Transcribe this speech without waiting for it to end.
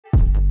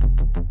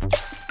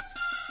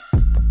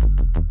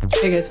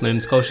Hey guys, my name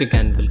is Koushik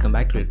and welcome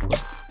back to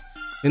LetCode.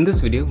 In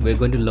this video, we are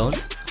going to learn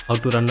how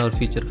to run our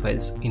feature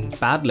files in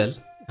parallel,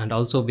 and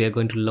also we are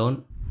going to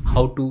learn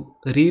how to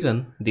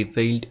rerun the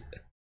failed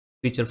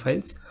feature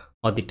files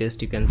or the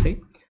test, you can say.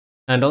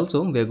 And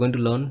also we are going to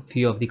learn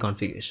few of the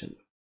configuration.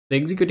 So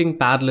executing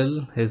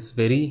parallel is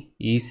very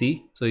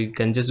easy. So you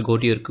can just go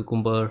to your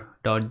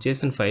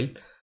cucumber.json file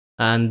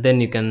and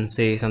then you can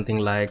say something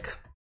like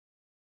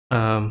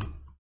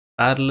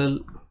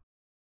parallel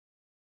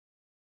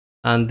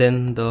and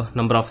then the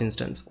number of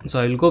instance.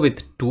 So I will go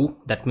with 2.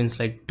 That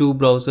means like 2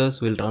 browsers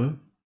will run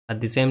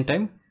at the same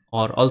time,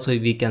 or also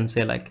we can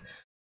say like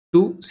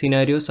 2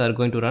 scenarios are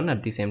going to run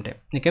at the same time.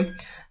 Okay,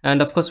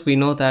 and of course we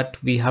know that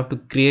we have to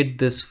create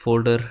this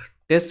folder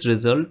test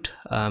result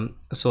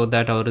so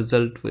that our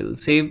result will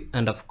save,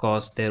 and of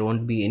course there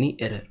won't be any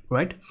error,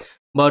 right?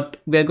 But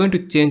we are going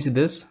to change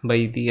this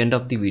by the end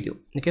of the video.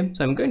 Okay,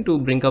 so I'm going to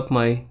bring up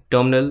my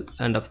terminal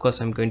and of course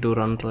I'm going to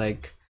run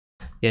like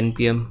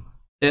npm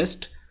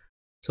test.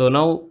 So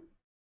now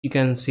you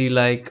can see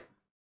like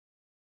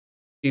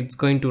it's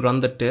going to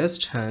run the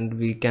test and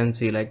we can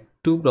see like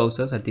 2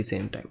 browsers at the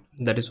same time.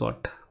 That is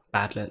what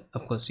parallel,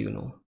 of course, you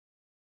know.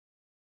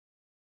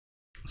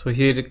 So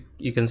here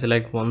you can see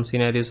like one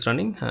scenario is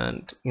running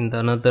and in the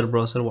another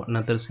browser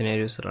another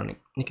scenario is running.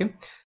 Okay,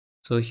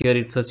 so here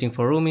it's searching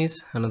for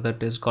roomies, another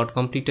test got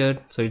completed,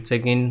 so it's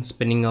again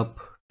spinning up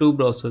 2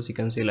 browsers. You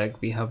can see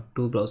like we have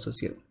 2 browsers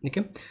here.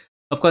 Okay,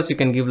 of course you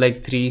can give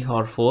like 3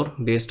 or 4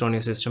 based on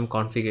your system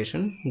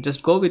configuration.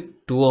 Just go with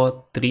 2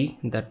 or 3,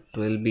 that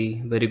will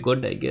be very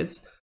good, I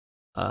guess.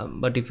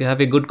 But if you have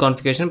a good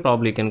configuration,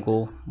 probably you can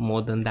go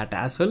more than that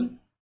as well,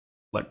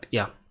 but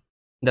yeah,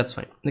 that's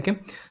fine. Okay,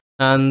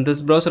 and this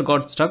browser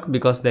got stuck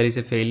because there is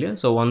a failure.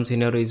 So one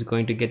scenario is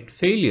going to get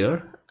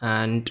failure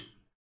and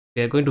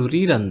we are going to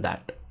rerun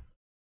that.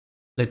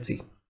 Let's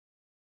see.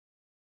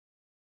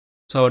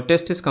 So our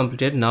test is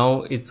completed.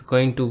 Now it's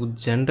going to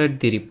generate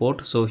the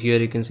report. So here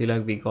you can see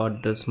like we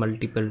got this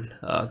multiple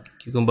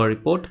cucumber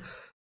report.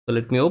 So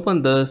let me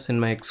open this in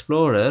my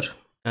Explorer,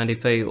 and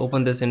if I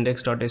open this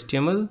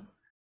index.html,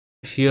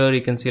 here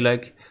you can see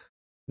like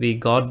we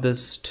got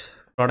this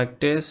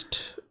product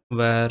test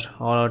where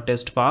all our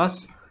test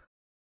pass,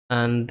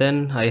 and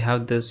then I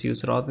have this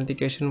user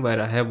authentication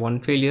where I have one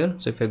failure.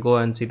 So if I go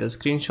and see the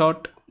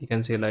screenshot, you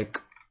can see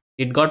like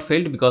it got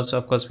failed because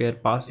of course we are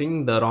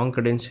passing the wrong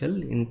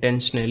credential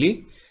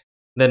intentionally.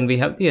 Then we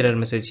have the error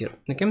message here.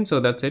 Okay, so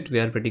that's it, we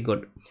are pretty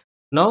good.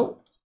 Now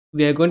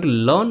we are going to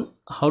learn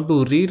how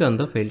to rerun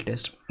the failed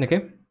test.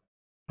 Okay,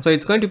 so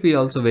it's going to be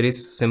also very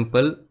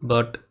simple,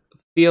 but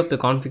few of the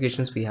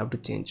configurations we have to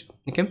change.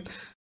 Okay,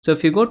 so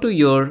if you go to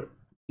your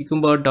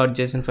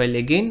cucumber.json file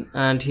again,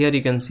 and here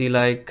you can see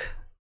like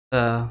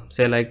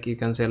say like you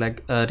can say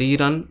like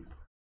rerun,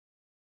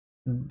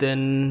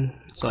 then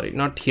sorry,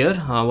 not here.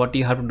 What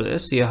you have to do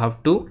is you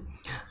have to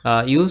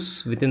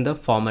use within the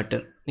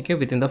formatter. Okay,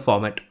 within the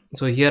format.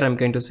 So here I'm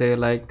going to say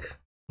like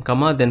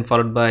comma, then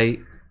followed by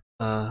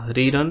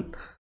rerun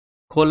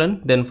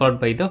colon, then followed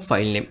by the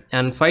file name,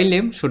 and file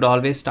name should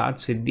always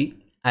starts with the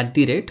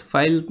 @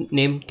 file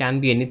name can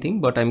be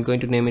anything, but I'm going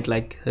to name it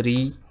like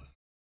rerun.txt.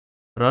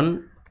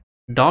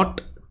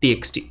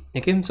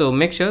 okay, so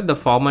make sure the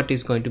format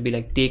is going to be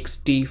like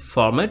txt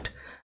format,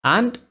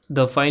 and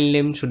the file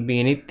name should be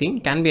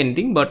anything, can be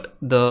anything, but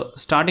the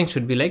starting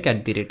should be like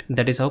 @.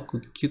 That is how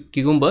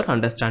cucumber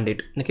understand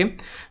it. Okay,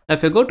 now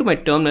if I go to my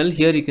terminal,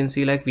 here you can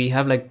see like we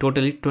have like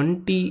totally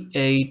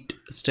 28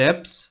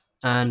 steps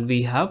and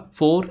we have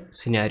 4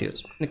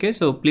 scenarios. Okay,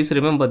 so please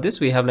remember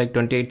this, we have like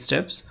 28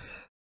 steps.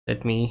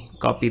 Let me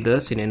copy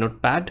this in a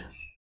notepad,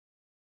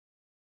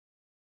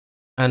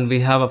 and we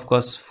have of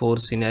course 4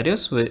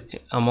 scenarios.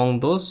 Among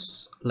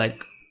those,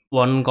 like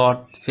 1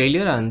 got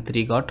failure and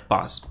 3 got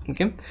pass.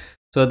 Okay,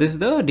 so this is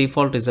the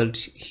default result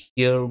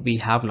here we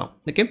have now.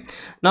 Okay,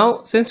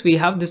 now since we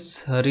have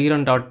this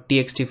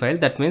rerun.txt file,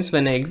 that means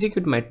when I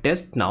execute my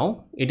test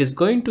now, it is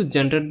going to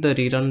generate the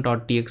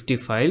rerun.txt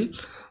file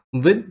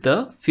with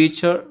the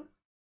feature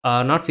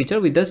not feature,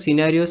 with the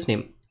scenarios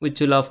name, which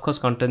will of course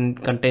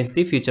contains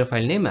the feature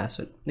file name as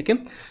well. Okay,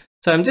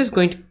 so I'm just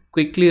going to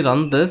quickly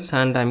run this,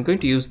 and I'm going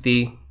to use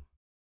the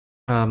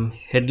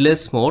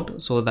headless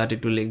mode so that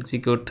it will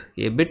execute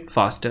a bit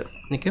faster.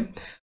 Okay,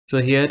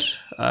 so here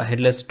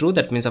headless true,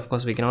 that means of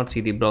course we cannot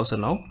see the browser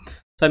now.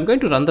 So I'm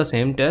going to run the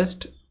same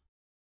test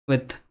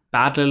with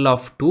parallel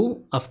of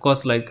 2. Of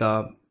course, like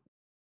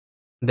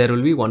there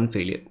will be 1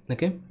 failure.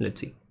 Okay, let's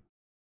see.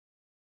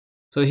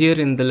 So here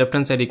in the left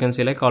hand side you can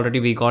see like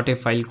already we got a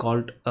file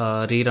called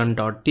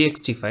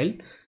rerun.txt file.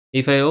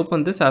 If I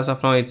open this, as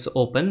of now it's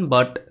open,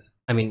 but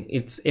I mean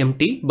it's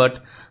empty,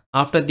 but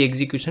after the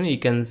execution you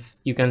can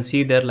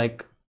see there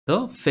like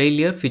the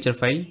failure feature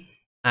file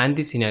and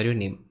the scenario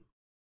name.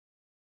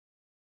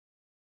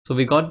 So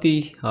we got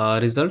the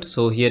result.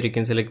 So here you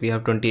can see like we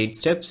have 28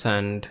 steps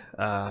and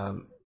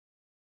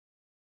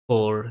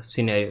 4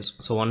 scenarios.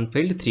 So 1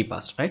 failed, 3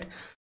 passed, right?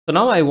 So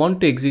now I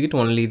want to execute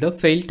only the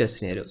failed test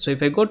scenario. So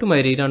if I go to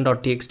my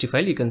rerun.txt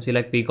file, you can see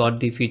like we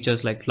got the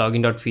features like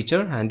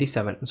login.feature and the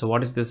 7. So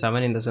what is the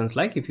 7 in the sense,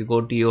 like if you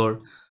go to your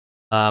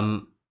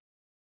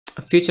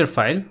feature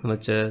file,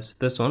 which is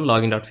this one,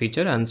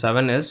 login.feature, and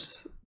 7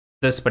 is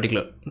this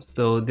particular,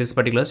 so this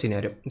particular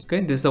scenario. Okay,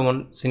 this is the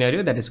one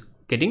scenario that is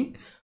getting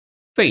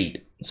failed.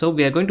 So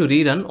we are going to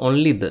rerun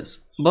only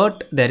this,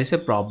 but there is a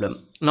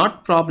problem,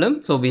 not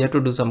problem. So we have to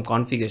do some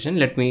configuration.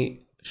 Let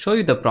me show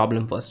you the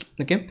problem first.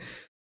 Okay,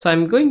 so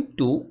I'm going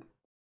to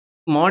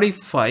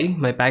modify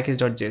my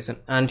package.json,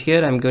 and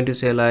here I'm going to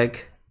say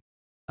like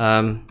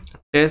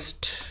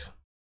test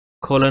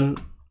colon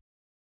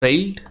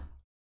failed,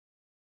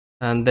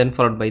 and then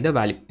followed by the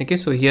value. Okay,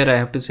 so here I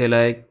have to say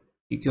like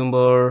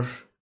cucumber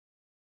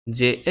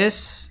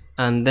js,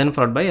 and then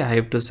followed by I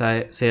have to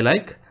say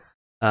like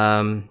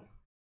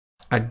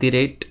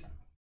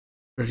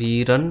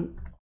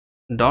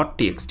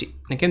 @rerun.txt.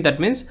 okay, that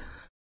means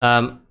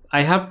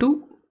I have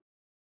to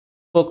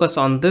focus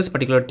on this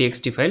particular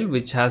txt file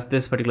which has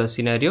this particular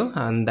scenario,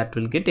 and that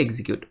will get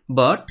executed.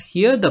 But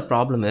here the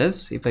problem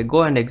is, if I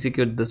go and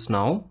execute this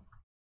now,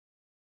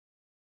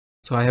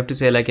 so I have to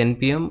say like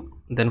npm,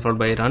 then followed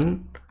by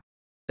run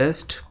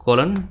test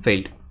colon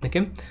failed.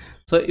 Okay,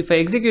 so if I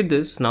execute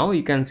this now,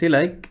 you can see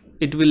like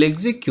it will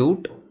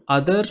execute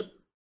other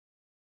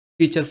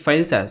feature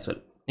files as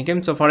well.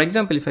 Okay, so for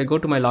example, if I go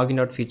to my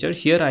login.feature,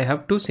 here I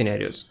have two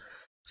scenarios.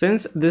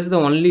 Since this is the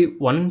only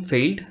one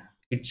failed,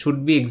 it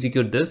should be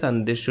execute this,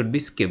 and this should be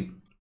skip.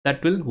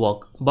 That will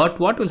work. But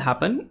what will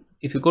happen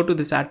if you go to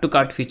this add to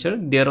cart feature,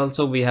 there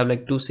also we have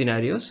like two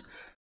scenarios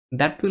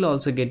that will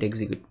also get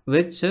executed,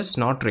 which is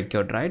not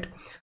required, right?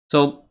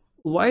 So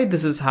why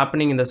this is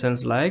happening in the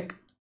sense like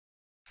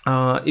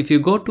if you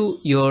go to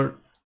your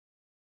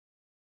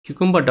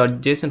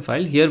cucumber.json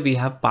file, here we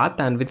have path,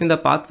 and within the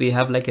path we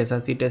have like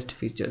src test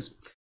features.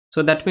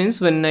 So that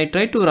means when I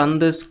try to run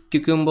this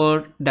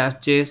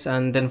cucumber-js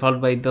and then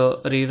followed by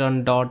the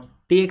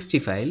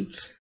rerun.txt file,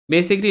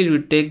 basically it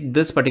will take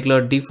this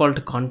particular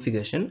default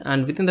configuration,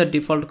 and within the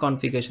default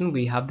configuration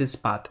we have this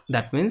path.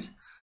 That means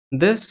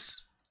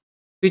this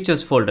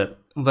features folder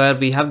where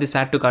we have this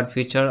add to cart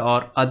feature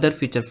or other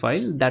feature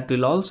file, that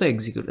will also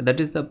execute. That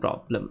is the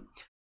problem.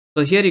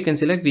 So here you can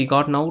select, we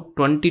got now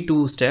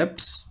 22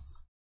 steps,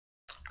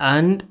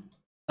 and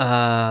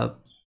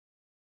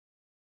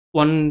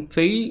one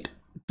failed,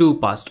 two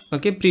passed.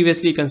 Okay,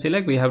 previously you can see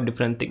like we have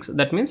different things.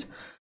 That means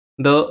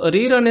the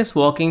rerun is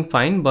working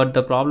fine, but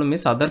the problem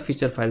is other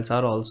feature files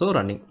are also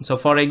running. So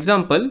for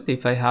example,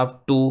 if I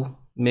have to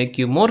make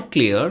you more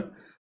clear,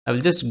 I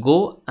will just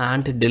go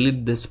and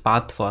delete this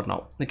path for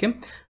now. Okay,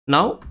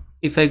 now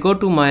if I go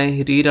to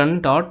my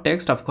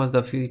rerun.txt, of course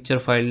the feature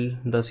file,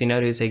 the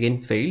scenario is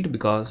again failed,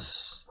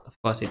 because of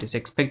course it is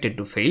expected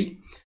to fail.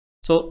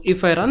 So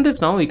if I run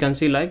this now, you can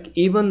see like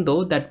even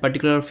though that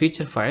particular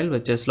feature file,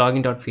 which is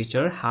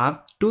login.feature,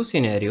 have two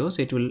scenarios,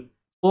 it will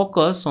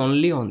focus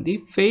only on the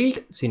failed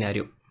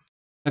scenario.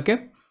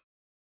 Okay,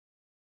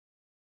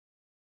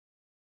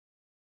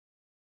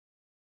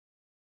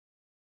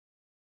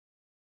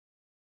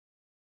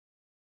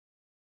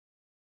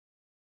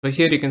 so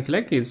here you can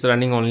select is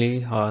running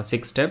only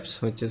 6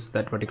 steps, which is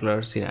that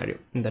particular scenario.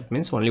 That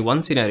means only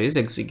one scenario is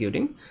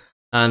executing,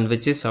 and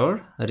which is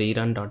our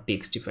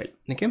rerun.txt file.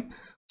 Okay,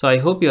 so I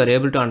hope you are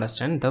able to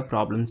understand the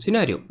problem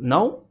scenario.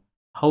 Now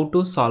how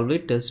to solve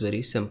it is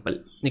very simple.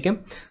 Okay,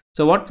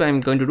 so what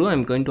I'm going to do,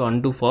 I'm going to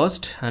undo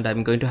first, and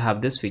I'm going to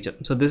have this feature.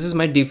 So this is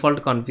my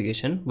default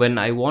configuration. When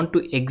I want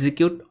to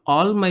execute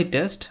all my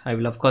test, I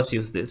will of course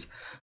use this.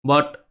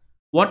 But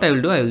what I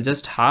will do, I will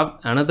just have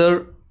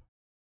another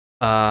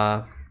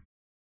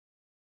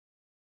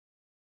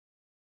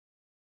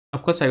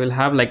of course I will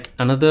have like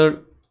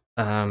another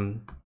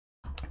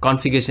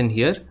configuration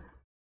here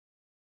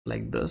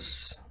like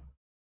this.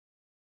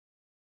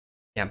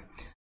 Yeah,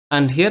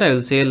 and here I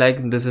will say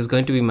like this is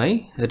going to be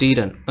my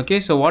rerun.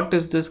 Okay, so what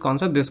is this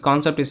concept? This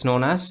concept is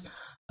known as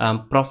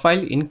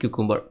profile in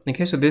Cucumber.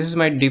 Okay, so this is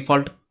my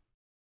default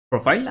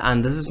profile,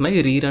 and this is my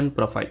rerun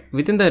profile.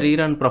 Within the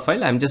rerun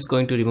profile, I'm just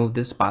going to remove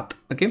this path.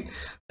 Okay,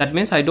 that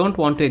means I don't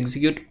want to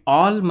execute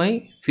all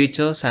my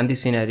features and the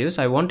scenarios.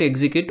 I want to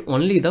execute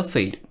only the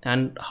failed.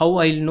 And how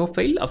I'll know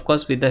fail? Of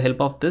course with the help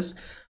of this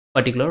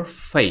particular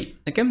file.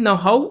 Okay, now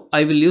how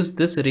I will use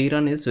this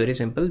rerun is very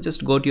simple.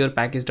 Just go to your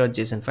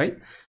package.json file,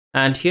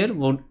 and here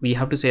we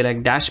have to say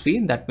like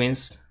 -p, that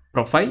means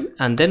profile,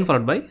 and then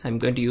followed by I'm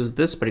going to use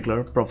this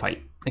particular profile.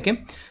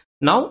 Okay,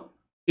 now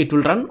it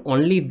will run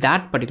only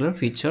that particular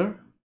feature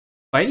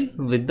file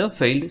with the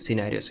failed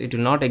scenarios. It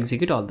will not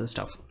execute all the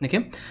stuff.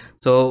 Okay,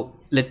 so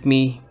let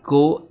me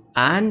go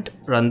and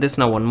run this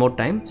now one more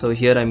time. So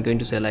here I'm going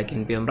to say like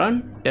npm run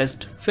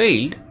test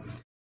failed,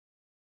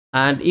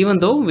 and even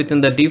though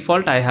within the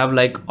default I have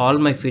like all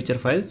my feature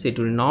files, it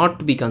will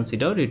not be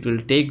considered. It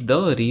will take the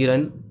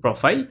rerun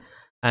profile,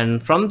 and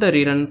from the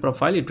rerun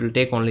profile it will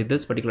take only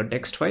this particular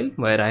text file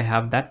where I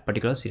have that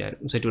particular scenario.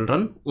 So it will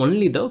run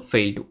only the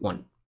failed one.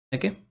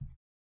 Okay,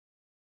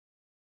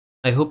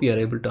 I hope you are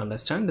able to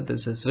understand that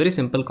this is very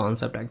simple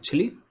concept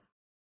actually.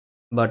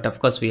 but of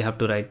course we have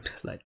to write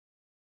like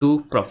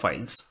 2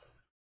 profiles.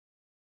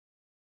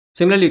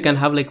 Similarly, you can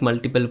have like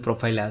multiple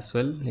profile as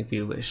well if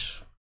you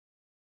wish.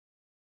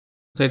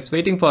 So it's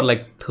waiting for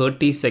like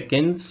 30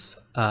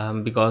 seconds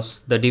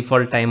because the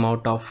default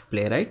timeout of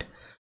Playwright.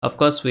 Of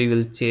course, we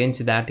will change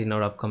that in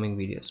our upcoming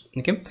videos.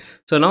 Okay,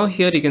 so now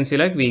here you can see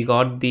like we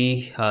got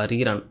the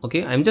rerun.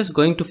 Okay, I'm just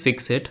going to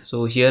fix it.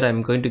 So here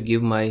I'm going to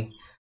give my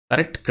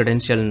correct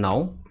credential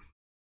now,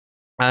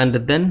 and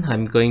then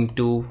I'm going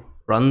to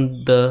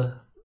run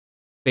the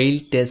fail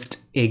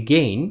test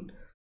again.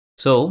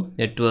 So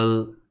it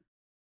will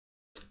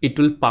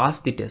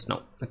pass the test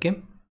now.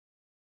 Okay,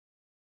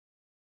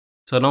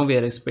 so now we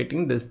are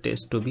expecting this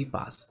test to be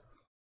passed.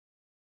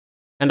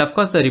 And of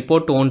course the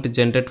report won't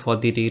generate for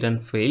the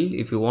rerun fail.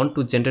 If you want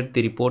to generate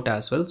the report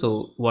as well,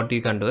 so what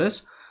you can do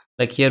is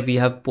like here we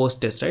have post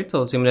test, right?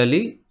 So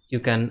similarly you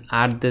can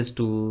add this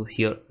to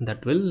here,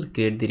 that will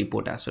create the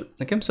report as well.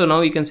 Okay, so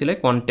now you can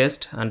select 1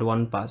 test and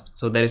 1 passed,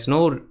 so there is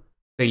no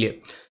failure.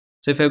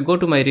 So if I go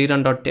to my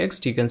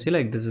rerun.txt, you can see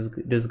like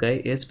this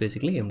guy is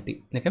basically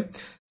empty. Okay,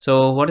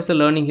 so what is the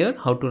learning here?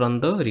 How to run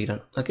the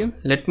rerun. Okay,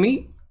 let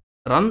me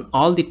run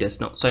all the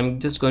tests now. So I'm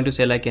just going to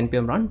say like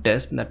npm run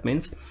test. That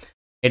means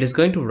it is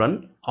going to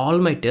run all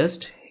my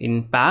tests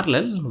in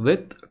parallel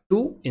with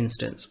 2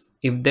 instances.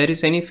 If there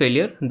is any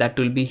failure, that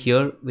will be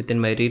here within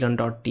my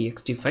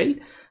rerun.txt file,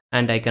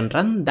 and I can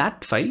run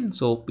that file,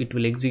 so it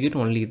will execute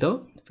only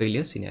the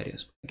failure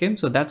scenarios. Okay,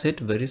 so that's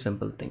it, very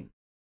simple thing.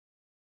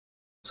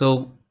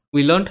 So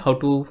we learned how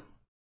to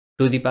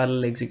do the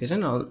parallel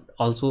execution,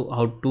 also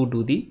how to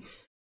do the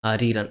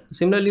rerun.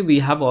 Similarly, we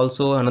have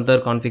also another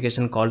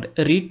configuration called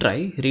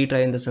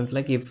retry in the sense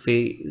like if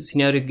a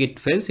scenario git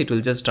fails, it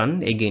will just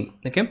run again.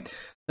 Okay,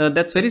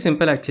 that's very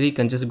simple actually. You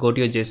can just go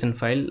to your JSON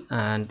file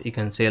and you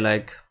can say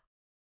like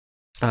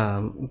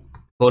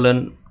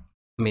colon,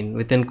 I mean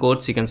within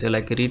quotes you can say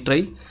like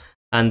retry,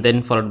 and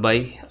then followed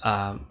by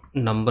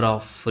number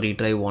of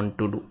retry want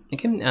to do.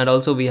 Okay, and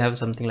also we have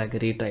something like a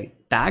retry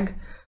tag.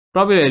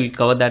 Probably I'll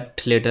cover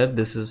that later.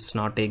 This is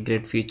not a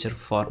great feature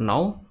for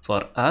now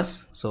for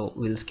us, so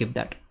we'll skip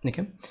that.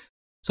 Okay,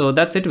 so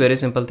that's it, very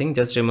simple thing.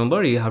 Just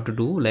remember you have to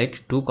do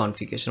like 2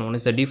 configuration. One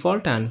is the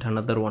default and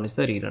another one is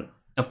the rerun.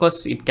 Of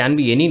course it can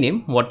be any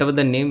name, whatever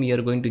the name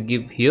you're going to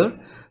give here,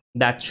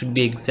 that should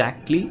be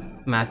exactly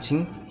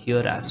matching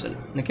here as well.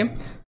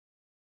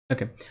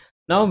 Okay,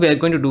 now we are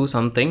going to do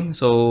something,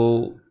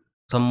 so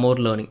some more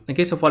learning.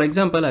 Okay, so for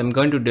example I'm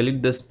going to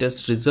delete this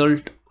test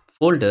result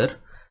folder,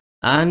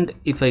 and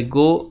if I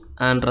go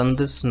and run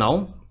this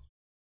now,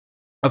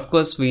 of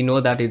course we know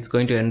that it's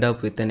going to end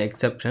up with an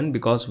exception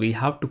because we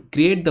have to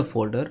create the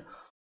folder,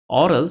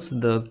 or else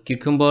the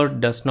Cucumber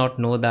does not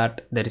know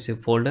that there is a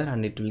folder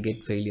and it will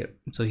get failure.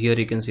 So here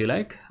you can see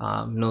like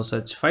no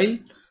such file.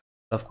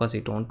 Of course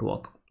it won't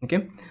work.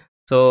 Okay,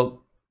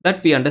 so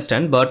that we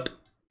understand, but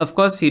of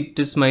course it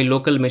is my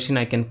local machine,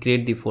 I can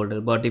create the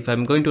folder. But if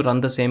I'm going to run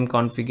the same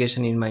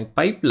configuration in my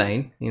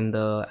pipeline in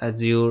the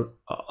Azure,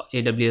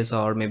 AWS,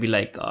 or maybe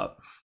like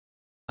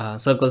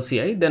Circle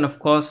CI, then of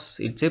course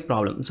it's a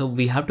problem. So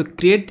we have to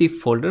create the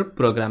folder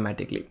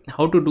programmatically.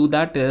 How to do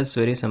that is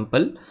very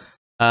simple.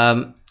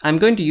 I'm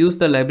going to use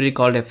the library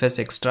called fs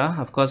extra.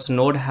 Of course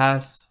Node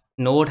has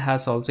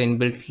also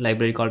inbuilt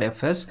library called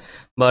fs,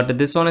 but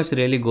this one is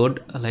really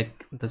good, like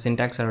the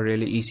syntax are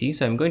really easy,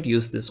 so I'm going to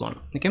use this one.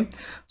 Okay,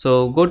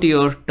 so go to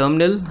your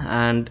terminal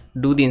and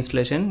do the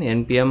installation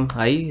npm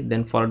I,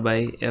 then followed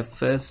by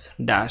fs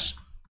dash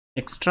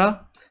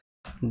extra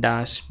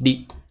dash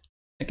d.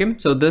 Okay,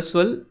 so this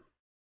will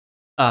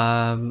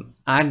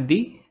add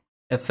the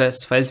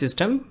fs file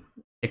system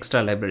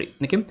extra library.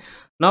 Okay,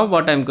 now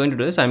what I'm going to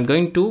do is I'm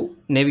going to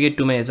navigate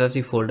to my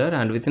src folder,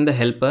 and within the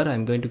helper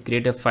I'm going to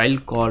create a file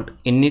called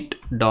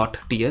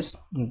init.ts.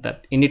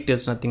 that init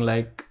is nothing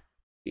like,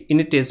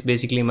 init is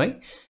basically my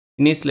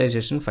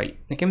initialization file.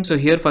 Okay, so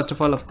here first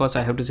of all, of course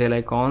I have to say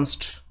like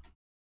const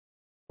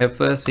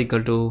fs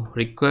equal to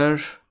require,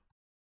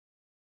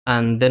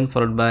 and then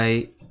followed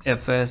by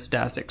fs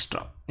dash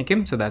extra.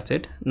 Okay, so that's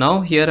it.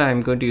 Now here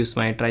I'm going to use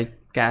my try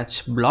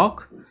catch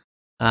block,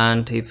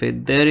 and if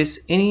there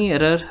is any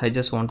error, I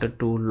just wanted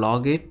to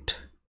log it.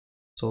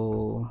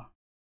 So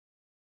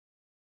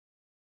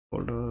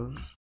folder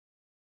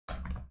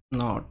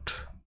not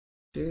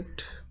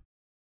it,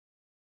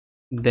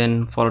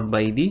 then followed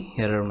by the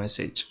error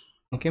message.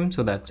 Okay,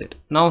 so that's it.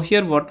 Now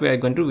here what we are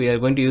going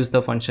to use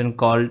the function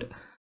called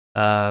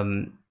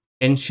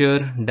ensure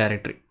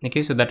directory.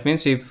 Okay, so that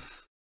means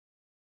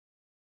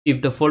if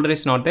the folder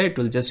is not there, it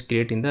will just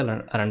create in the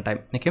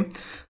runtime. Okay,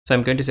 so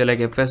I'm going to say like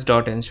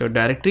fs.ensure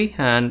directory,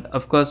 and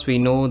of course we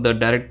know the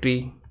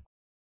directory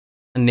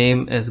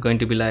name is going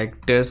to be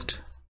like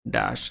test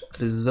dash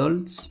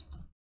results.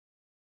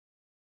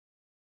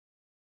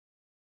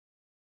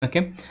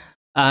 Okay,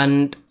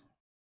 and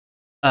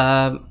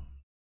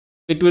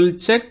it will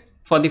check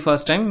for the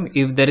first time.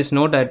 If there is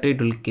no directory,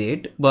 it will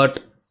create, but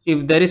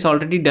if there is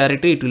already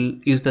directory, it will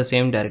use the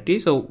same directory.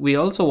 So we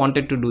also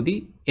wanted to do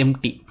the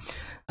empty.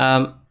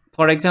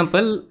 For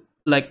example,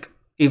 like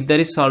if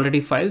there is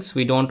already files,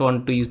 we don't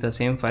want to use the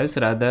same files,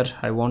 rather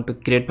I want to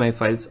create my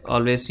files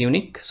always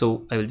unique.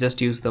 So I will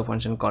just use the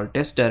function called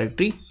test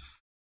directory,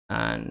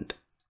 and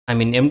I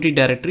mean empty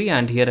directory,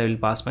 and here I will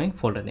pass my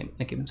folder name.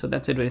 Okay, so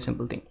that's a very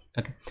simple thing.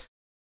 Okay,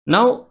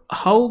 now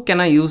how can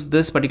I use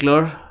this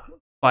particular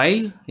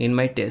file in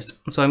my test?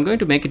 So I'm going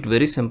to make it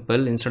very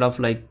simple. Instead of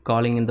like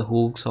calling in the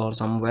hooks or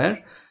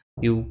somewhere,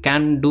 you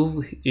can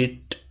do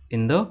it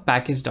in the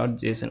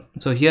package.json.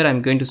 So here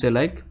I'm going to say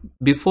like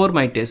before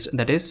my test,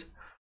 that is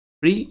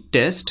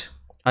pre-test,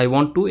 I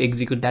want to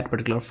execute that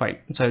particular file.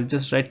 So I'll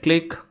just right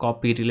click,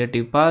 copy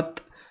relative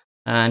path,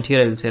 and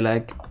here I will say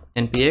like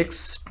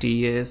npx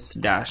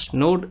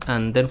ts-node,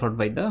 and then followed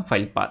by the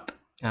file path,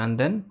 and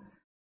then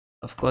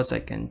of course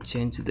I can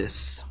change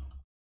this.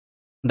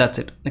 That's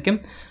it. Okay,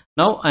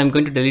 now I'm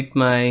going to delete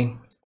my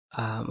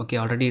okay,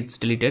 already it's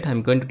deleted.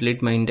 I'm going to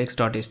delete my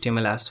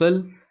index.html as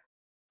well,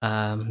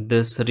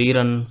 this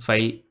rerun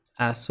file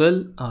as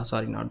well.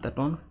 Sorry, not that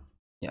one.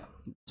 Yeah,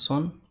 this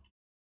one.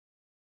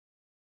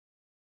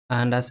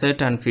 And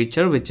asset and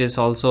feature, which is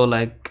also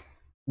like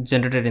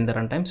generated in the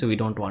runtime, so we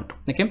don't want.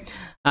 Okay,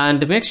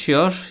 and make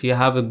sure you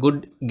have a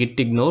good git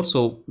ignore.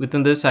 So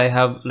within this I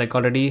have like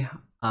already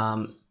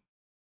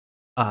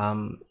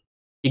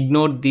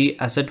ignored the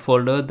asset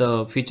folder,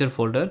 the feature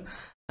folder,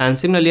 and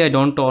similarly I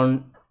don't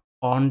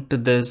want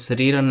this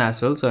rerun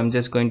as well. So I'm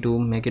just going to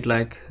make it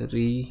like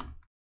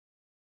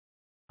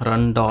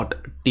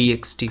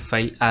rerun.txt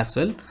file as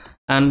well,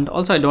 and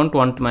also I don't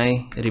want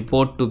my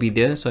report to be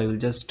there, so I will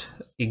just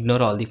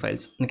ignore all the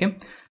files. Okay,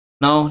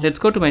 now let's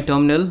go to my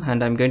terminal,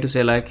 and I'm going to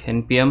say like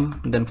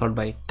npm then followed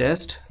by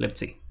test.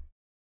 Let's see.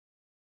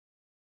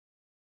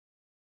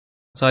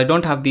 So I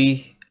don't have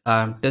the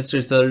test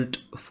result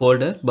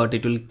folder, but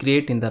it will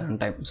create in the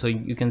runtime. So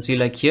you can see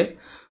like here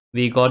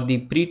we got the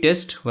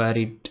pre-test where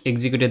it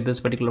executed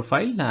this particular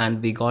file,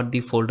 and we got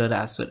the folder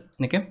as well.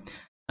 Okay,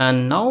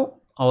 and now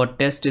our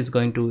test is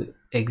going to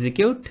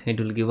execute. It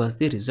will give us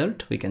the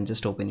result. We can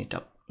just open it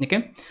up.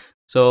 Okay,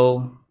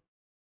 so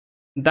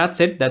that's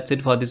it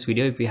for this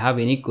video. If you have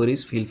any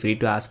queries, feel free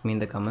to ask me in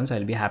the comments.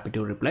 I'll be happy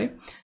to reply.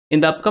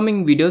 In the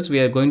upcoming videos, we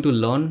are going to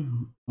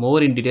learn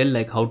more in detail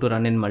like how to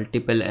run in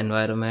multiple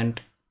environment,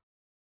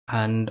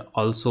 and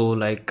also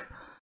like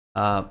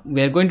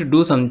we are going to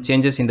do some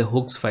changes in the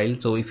hooks file.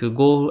 So if you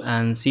go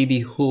and see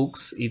the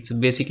hooks, it's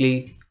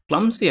basically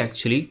clumsy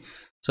actually.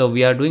 So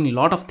we are doing a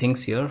lot of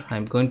things here.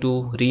 I'm going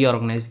to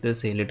reorganize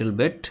this a little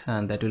bit,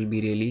 and that will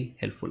be really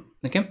helpful.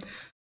 Okay,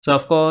 so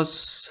of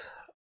course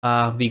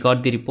we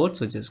got the reports,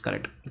 which is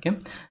correct. Okay,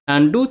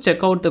 and do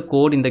check out the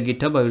code in the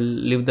GitHub. I will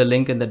leave the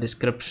link in the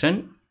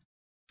description,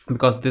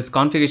 because these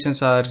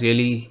configurations are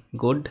really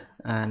good,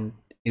 and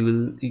you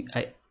will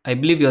I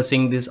believe you are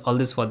seeing all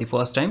this for the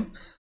first time.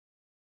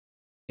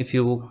 If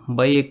you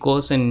buy a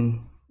course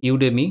in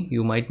Udemy,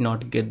 you might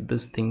not get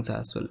these things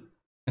as well.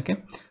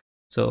 Okay,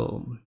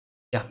 so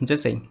yeah,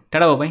 just saying.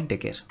 Tada, bye bye,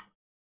 take care.